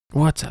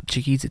What's up,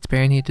 chickies? It's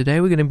Baron here.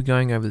 Today we're going to be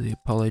going over the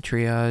Apollo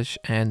Triage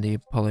and the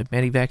Apollo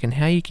Medivac and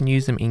how you can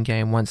use them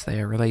in-game once they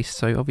are released.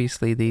 So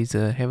obviously these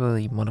are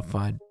heavily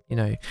modified,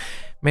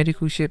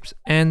 medical ships,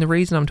 and the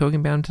reason I'm talking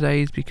about them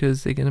today is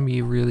because they're going to be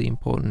a really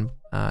important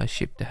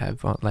ship to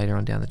have later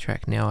on down the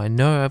track. Now, I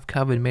know I've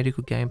covered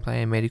medical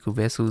gameplay and medical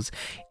vessels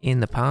in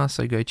the past,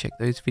 so go check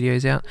those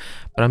videos out,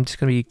 but I'm just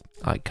going to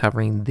be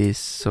covering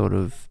this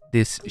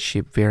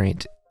ship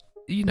variant,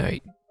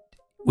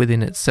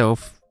 within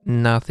itself.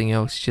 Nothing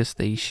else, just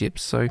these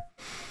ships. So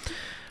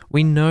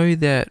we know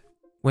that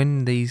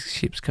when these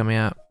ships come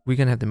out, we're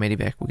going to have the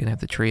Medivac, we're going to have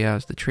the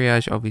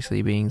Triage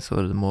obviously being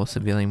sort of the more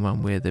civilian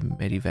one, where the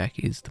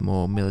Medivac is the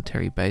more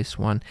military based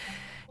one.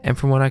 And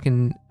from what I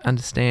can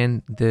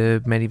understand,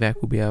 the Medivac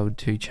will be able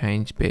to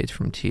change beds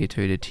from tier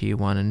 2 to tier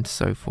 1 and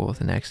so forth,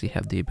 and actually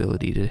have the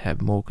ability to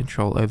have more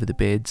control over the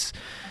beds.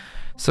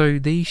 So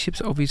these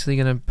ships are obviously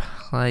going to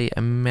play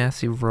a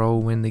massive role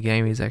when the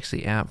game is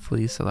actually out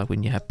fully. So like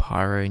when you have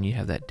pyro and you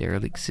have that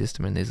derelict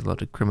system and there's a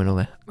lot of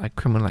criminal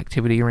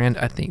activity around,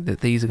 I think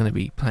that these are going to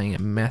be playing a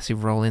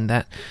massive role in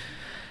that.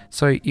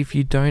 So if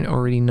you don't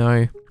already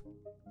know,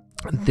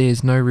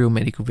 there's no real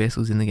medical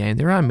vessels in the game.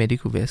 There are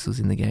medical vessels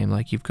in the game,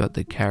 like you've got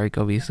the Carrack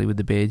obviously with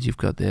the beds, you've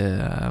got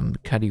the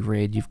Cuddy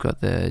Red, you've got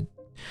the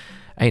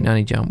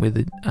 890 jump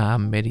with a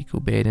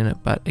medical bed in it,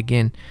 but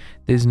again,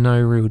 there's no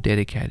real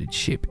dedicated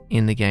ship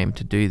in the game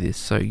to do this.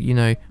 So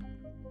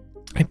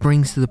it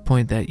brings to the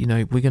point that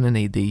we're going to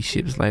need these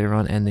ships later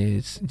on, and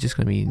there's just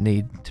going to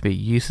need to be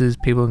uses.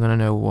 People are going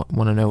to want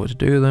to know what to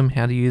do with them,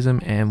 how to use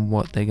them, and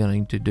what they're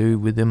going to do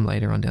with them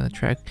later on down the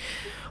track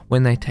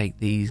when they take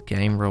these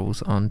game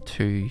roles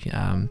onto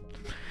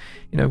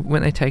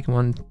when they take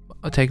them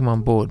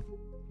on board.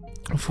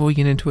 Before we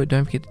get into it,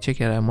 don't forget to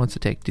check out our Monster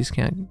Tech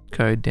discount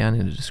code down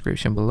in the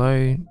description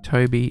below,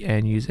 Toby,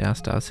 and use our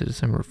Star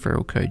Citizen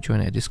Referral code,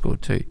 join our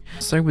Discord too.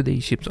 So with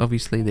these ships,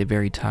 obviously they're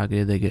very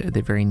targeted,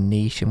 they're very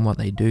niche in what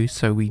they do,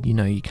 so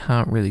you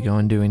can't really go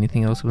and do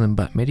anything else with them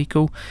but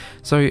medical.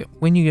 So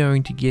when you're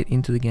going to get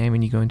into the game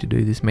and you're going to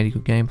do this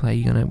medical gameplay,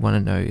 you're going to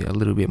want to know a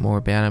little bit more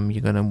about them,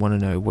 you're going to want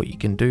to know what you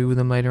can do with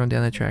them later on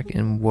down the track,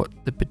 and what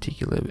the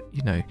particular,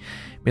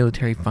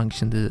 military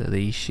functions of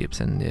these ships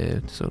and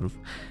their sort of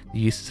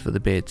uses for the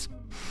beds.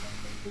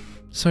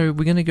 So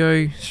we're going to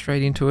go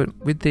straight into it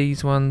with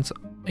these ones.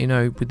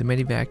 With the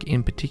Medivac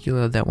in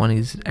particular, that one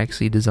is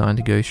actually designed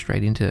to go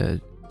straight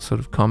into sort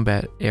of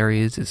combat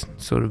areas. It's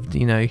sort of,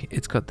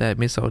 it's got that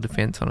missile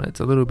defense on it. It's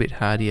a little bit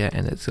hardier,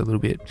 and it's a little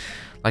bit,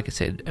 like I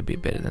said, a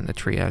bit better than the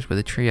Triage, where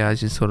the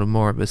Triage is sort of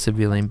more of a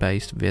civilian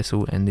based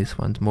vessel, and this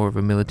one's more of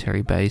a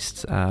military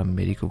based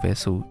medical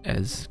vessel,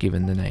 as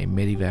given the name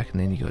Medivac, and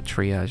then you got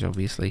Triage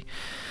obviously.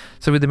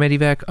 So with the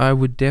Medivac, I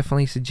would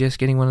definitely suggest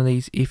getting one of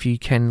these if you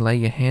can lay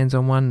your hands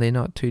on one. They're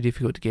not too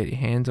difficult to get your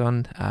hands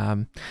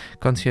on.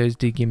 Concierge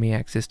did give me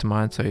access to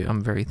mine, so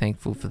I'm very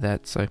thankful for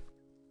that. So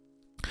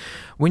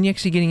when you're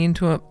actually getting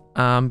into it,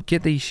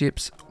 get these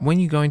ships. When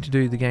you're going to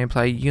do the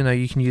gameplay,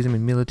 you can use them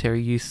in military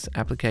use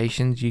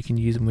applications. You can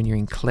use them when you're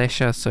in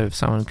Klesha, so if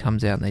someone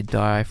comes out and they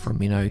die from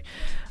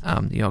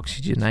the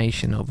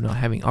oxygenation of not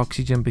having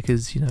oxygen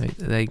because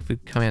they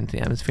come out into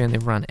the atmosphere and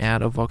they've run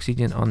out of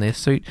oxygen on their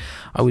suit,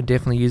 I would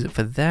definitely use it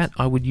for that.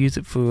 I would use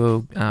it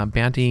for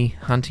bounty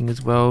hunting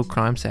as well,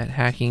 crime stat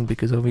hacking,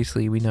 because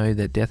obviously we know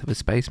that Death of a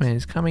Spaceman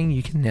is coming.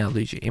 You can now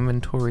lose your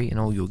inventory and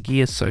all your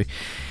gear, so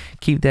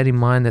keep that in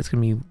mind. That's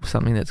going to be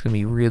something that's going to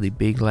be really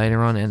big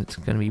later on, and it's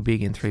going to be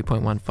big in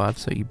 3.15,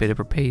 so you better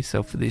prepare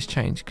yourself for this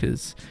change,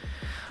 because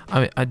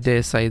I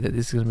dare say that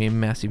this is going to be a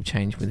massive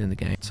change within the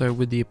game. So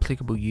with the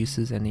applicable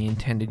uses and the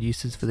intended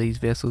uses for these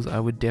vessels, I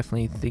would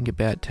definitely think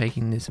about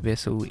taking this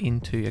vessel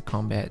into a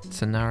combat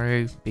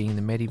scenario, being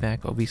the Medivac.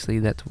 Obviously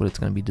that's what it's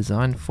going to be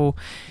designed for.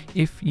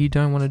 If you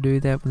don't want to do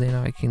that, then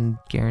I can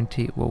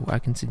I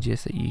can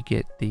suggest that you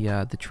get the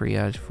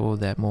Triage for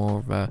that more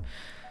of a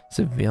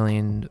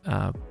civilian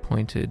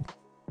pointed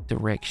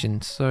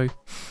direction. So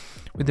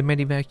with the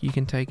Medivac, you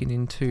can take it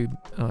into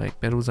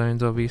battle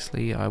zones.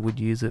 Obviously I would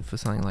use it for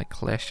something like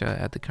Klesha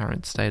at the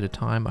current state of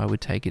time. I would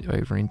take it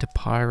over into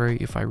pyro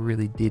if I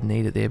really did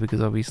need it there,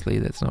 because obviously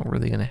that's not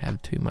really going to have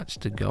too much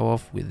to go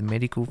off with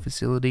medical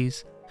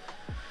facilities.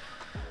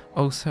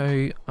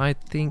 Also, I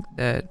think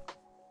that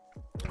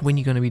when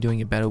you're going to be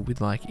doing a battle with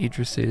like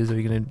Idrises, or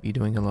you're going to be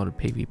doing a lot of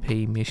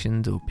PvP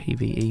missions or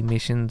PvE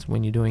missions,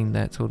 when you're doing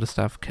that sort of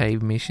stuff,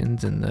 cave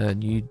missions and the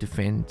new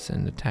defense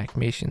and attack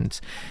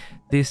missions,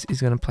 this is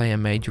going to play a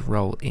major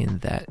role in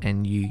that,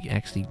 and you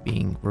actually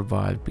being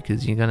revived,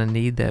 because you're going to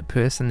need that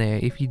person there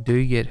if you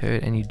do get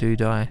hurt and you do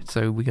die.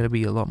 So we're going to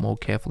be a lot more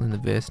careful in the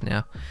verse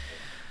now.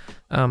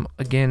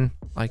 Again,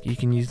 you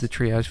can use the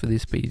Triage for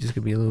this, but you're just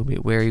going to be a little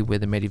bit wary where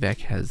the Medivac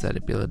has that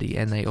ability.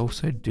 And they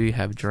also do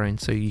have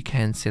drones, so you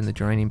can send the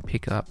drone in,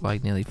 pick up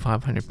nearly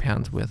 500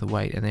 pounds worth of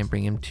weight, and then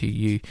bring them to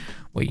you,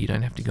 where you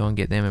don't have to go and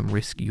get them and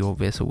risk your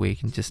vessel, where you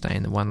can just stay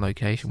in the one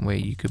location where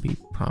you could be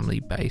primarily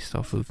based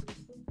off of.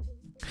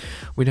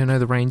 We don't know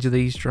the range of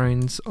these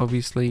drones.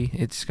 Obviously,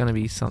 it's going to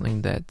be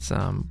something that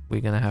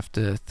we're going to have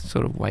to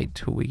sort of wait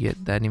till we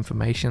get that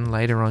information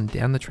later on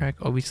down the track.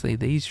 Obviously,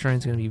 these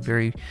drones are going to be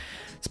very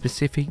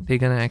specific. They're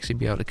going to actually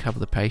be able to cover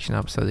the patient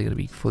up, so they're going to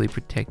be fully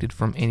protected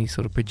from any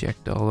sort of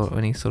projectile or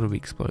any sort of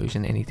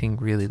explosion, anything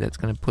really that's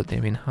going to put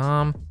them in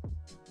harm.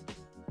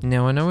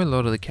 Now, I know a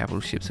lot of the capital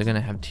ships are going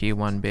to have tier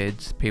 1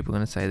 beds. People are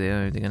going to say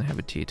they're going to have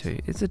a tier 2.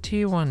 It's a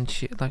tier 1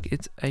 ship, like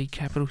it's a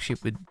capital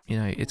ship with, you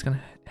know, it's going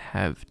to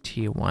have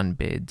tier 1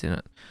 beds in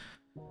it.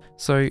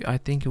 So I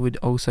think it would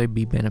also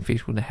be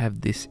beneficial to have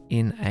this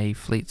in a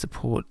fleet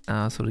support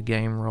sort of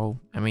game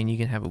role. I mean, you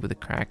can have it with a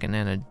Kraken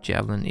and a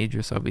Javelin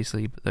Idris,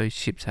 obviously, but those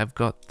ships have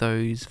got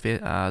those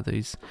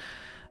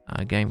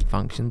game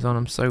functions on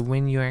them. So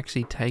when you're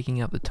actually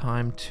taking up the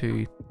time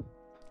to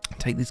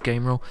take this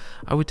game role,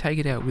 I would take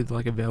it out with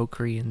like a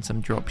Valkyrie and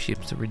some drop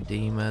ships, a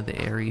Redeemer,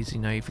 the Ares, you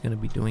know, if you're going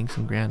to be doing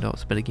some ground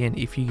ops. But again,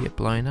 if you get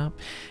blown up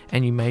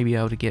and you may be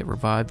able to get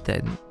revived,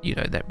 then, you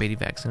know, that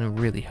medevac's going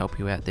to really help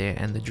you out there,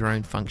 and the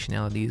drone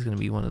functionality is going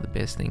to be one of the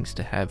best things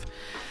to have.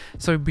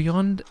 So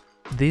beyond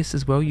this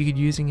as well, you could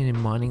using it in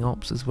mining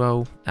ops as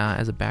well,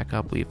 as a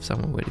backup if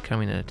someone were to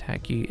come in and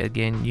attack you.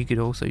 Again, you could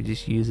also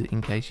just use it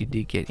in case you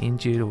did get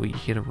injured or you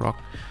hit a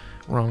rock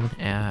wrong,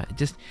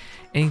 just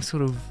any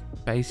sort of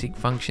basic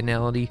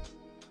functionality.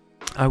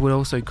 I would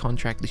also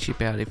contract the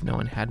ship out if no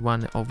one had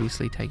one,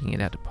 obviously taking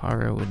it out to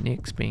Pyro or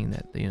Nyx, being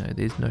that, you know,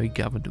 there's no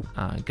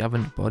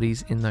governed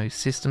bodies in those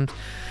systems,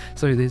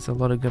 so there's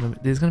going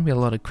to be a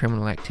lot of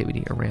criminal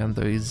activity around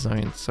those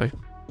zones. So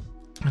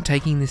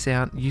taking this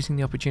out, using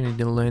the opportunity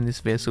to learn this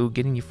vessel,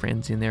 getting your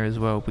friends in there as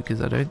well,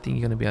 because I don't think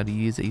you're going to be able to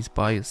use these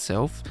by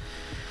yourself.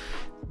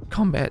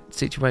 Combat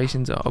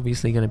situations are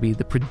obviously going to be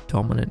the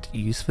predominant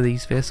use for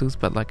these vessels,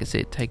 but like I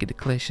said, take it to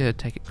Klesha,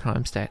 take it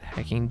crime stat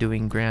hacking,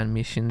 doing ground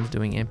missions,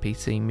 doing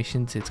NPC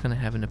missions, it's going to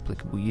have an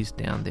applicable use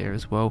down there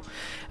as well.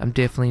 I'm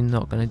definitely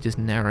not going to just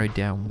narrow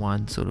down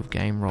one sort of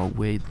game role,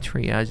 where the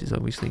triage is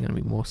obviously going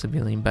to be more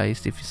civilian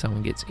based. If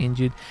someone gets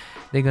injured,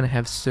 they're going to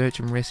have search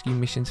and rescue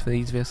missions for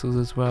these vessels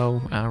as well,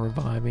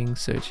 reviving,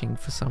 searching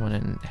for someone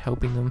and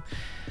helping them.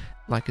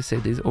 Like I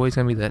said, there's always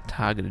going to be that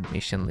targeted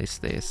mission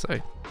list there, so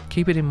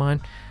keep it in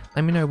mind.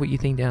 Let me know what you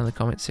think down in the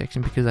comment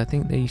section, because I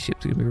think these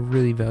ships are going to be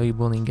really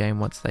valuable in game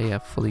once they are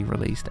fully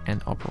released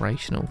and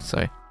operational.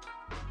 So,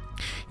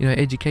 you know,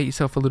 educate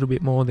yourself a little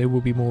bit more. There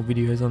will be more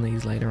videos on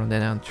these later on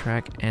down the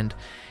track, and,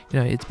 you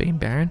know, it's been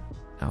Baron.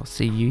 I'll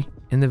see you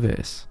in the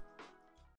verse.